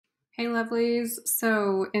Hey lovelies,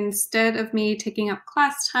 so instead of me taking up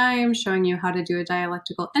class time showing you how to do a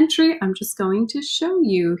dialectical entry, I'm just going to show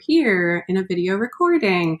you here in a video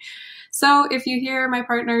recording. So if you hear my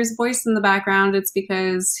partner's voice in the background, it's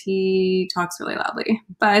because he talks really loudly,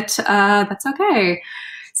 but that's okay.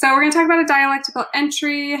 So we're going to talk about a dialectical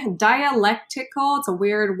entry. Dialectical, it's a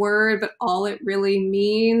weird word, but all it really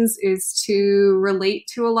means is to relate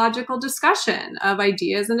to a logical discussion of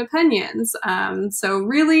ideas and opinions. So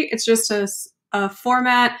really, it's just a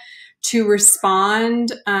format to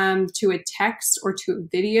respond to a text or to a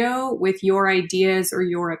video with your ideas or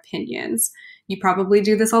your opinions. You probably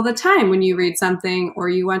do this all the time when you read something or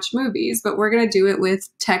you watch movies, but we're going to do it with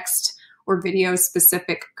text or video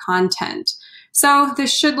specific content. So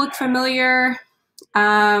this should look familiar.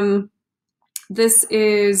 This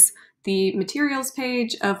is the materials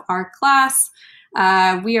page of our class.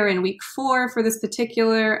 We are in week 4 for this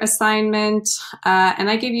particular assignment, and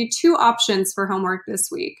I gave you 2 options for homework this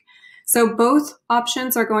week. So both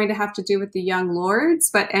options are going to have to do with the young lords,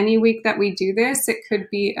 but any week that we do this, it could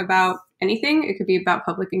be about anything. It could be about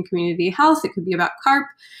public and community health. It could be about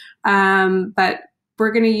CARP, but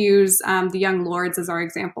we're going to use the young lords as our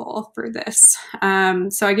example for this.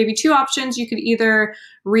 So I gave you 2 options. You could either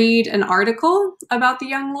read an article about the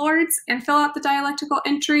young lords and fill out the dialectical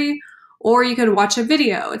entry, or you could watch a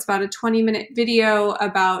video. It's about a 20-minute video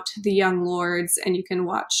about the young lords, and you can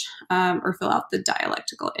watch or fill out the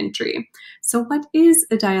dialectical entry. So what is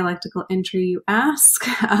a dialectical entry, you ask?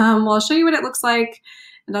 Well, I'll show you what it looks like,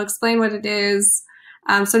 and I'll explain what it is.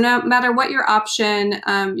 So no matter what your option,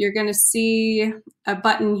 you're going to see a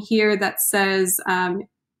button here that says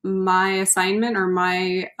my assignment or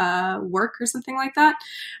my work or something like that.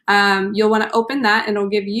 You'll want to open that and it'll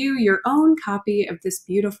give you your own copy of this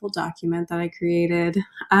beautiful document that I created.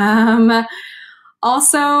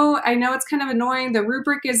 Also, I know it's kind of annoying, the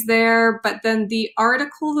rubric is there, but then the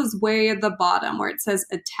article is way at the bottom where it says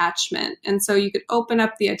attachment. And so you could open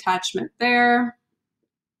up the attachment there.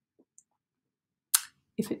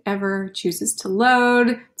 If it ever chooses to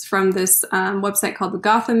load. It's from this website called The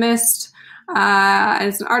Gothamist. And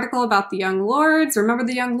it's an article about the young lords. Remember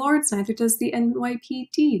the young lords? Neither does the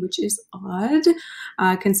NYPD, which is odd,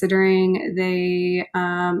 considering they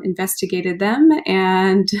investigated them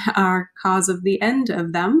and are cause of the end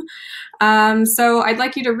of them. So I'd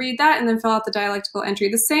like you to read that and then fill out the dialectical entry.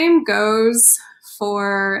 The same goes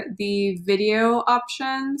for the video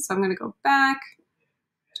option. So I'm going to go back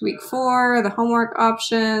to week 4, the homework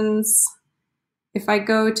options. If I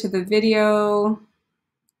go to the video,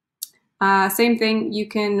 same thing, you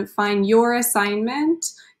can find your assignment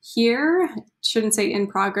here. It shouldn't say in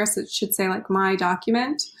progress, it should say like my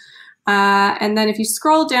document. And then if you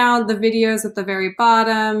scroll down, the video's at the very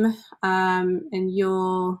bottom, and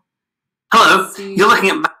you'll see you're looking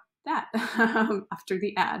at that after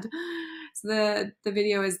the ad. So the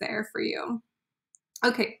video is there for you.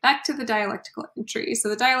 Okay, back to the dialectical entry. So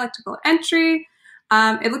the dialectical entry,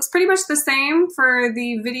 it looks pretty much the same for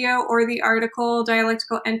the video or the article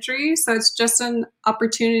dialectical entry. So it's just an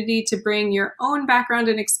opportunity to bring your own background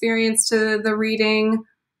and experience to the reading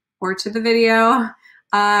or to the video.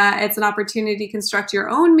 It's an opportunity to construct your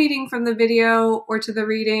own meaning from the video or to the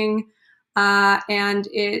reading. And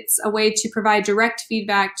it's a way to provide direct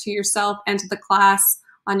feedback to yourself and to the class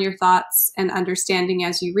on your thoughts and understanding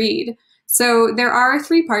as you read. So there are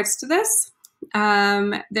 3 parts to this.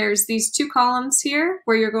 There's these 2 columns here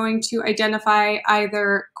where you're going to identify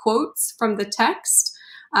either quotes from the text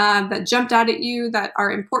that jumped out at you, that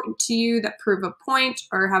are important to you, that prove a point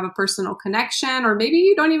or have a personal connection, or maybe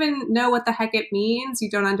you don't even know what the heck it means, you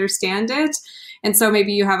don't understand it, and so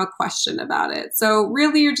maybe you have a question about it. So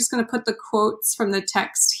really you're just going to put the quotes from the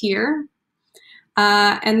text here,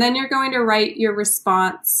 and then you're going to write your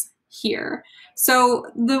response here. So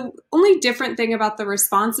the only different thing about the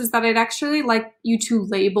response is that I'd actually like you to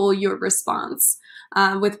label your response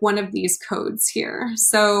with one of these codes here.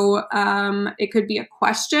 So it could be a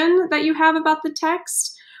question that you have about the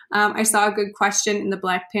text. I saw a good question in the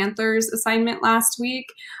Black Panthers assignment last week.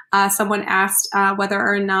 Someone asked whether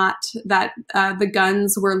or not that the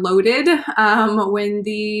guns were loaded when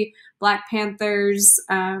the Black Panthers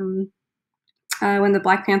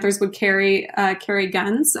would carry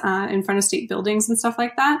guns in front of state buildings and stuff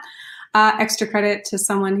like that. Extra credit to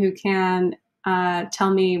someone who can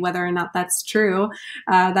tell me whether or not that's true.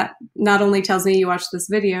 That not only tells me you watched this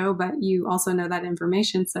video, but you also know that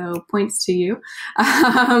information, so points to you.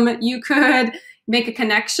 You could make a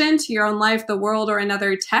connection to your own life, the world, or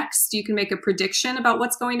another text. You can make a prediction about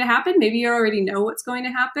what's going to happen. Maybe you already know what's going to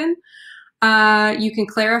happen. You can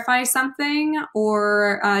clarify something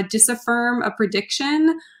or disaffirm a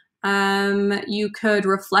prediction. You could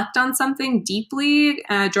reflect on something deeply,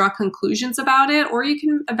 draw conclusions about it, or you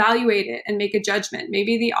can evaluate it and make a judgment.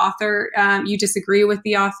 Maybe the author, you disagree with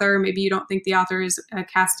the author. Maybe you don't think the author is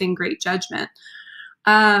casting great judgment.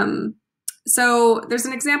 So there's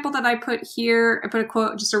an example that I put here. I put a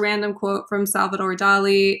quote, just a random quote from Salvador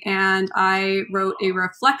Dali, and I wrote a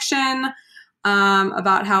reflection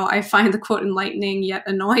about how I find the quote enlightening yet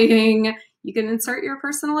annoying. You can insert your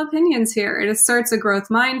personal opinions here. It asserts a growth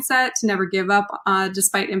mindset to never give up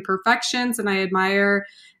despite imperfections, and I admire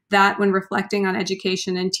that when reflecting on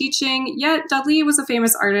education and teaching. Yet Dali was a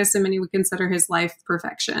famous artist, and many would consider his life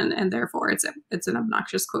perfection, and therefore it's an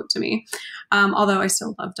obnoxious quote to me. Although I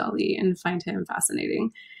still love Dali and find him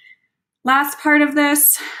fascinating. Last part of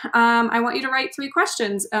this, I want you to write 3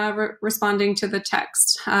 questions responding to the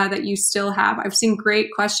text that you still have. I've seen great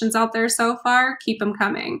questions out there so far. Keep them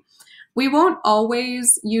coming. We won't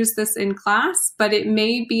always use this in class, but it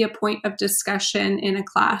may be a point of discussion in a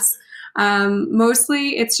class.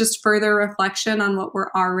 Mostly it's just further reflection on what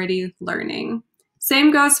we're already learning.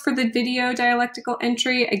 Same goes for the video dialectical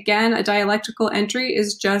entry. Again, a dialectical entry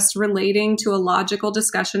is just relating to a logical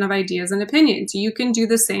discussion of ideas and opinions. You can do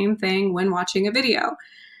the same thing when watching a video.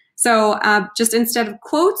 So just instead of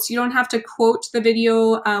quotes, you don't have to quote the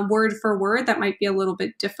video word for word. That might be a little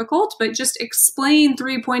bit difficult, but just explain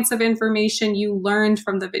 3 points of information you learned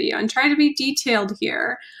from the video and try to be detailed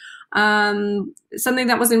here. Something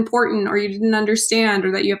that was important or you didn't understand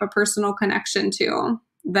or that you have a personal connection to.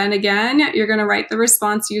 Then again, you're going to write the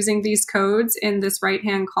response using these codes in this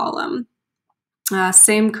right-hand column.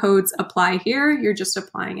 Same codes apply here. You're just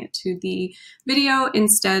applying it to the video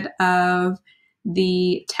instead of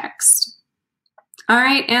the text. All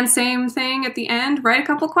right, and same thing at the end, write a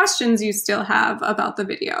couple questions you still have about the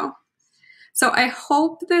video. So I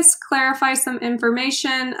hope this clarifies some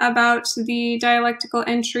information about the dialectical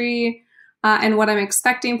entry and what I'm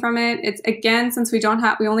expecting from it. It's again, since we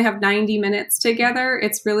only have 90 minutes together,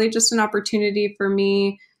 it's really just an opportunity for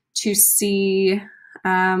me to see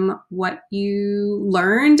what you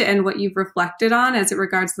learned and what you've reflected on as it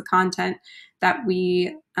regards the content that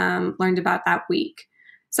we learned about that week.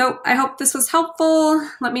 So I hope this was helpful.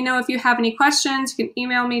 Let me know if you have any questions. You can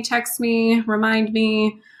email me, text me, remind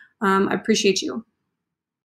me. I appreciate you.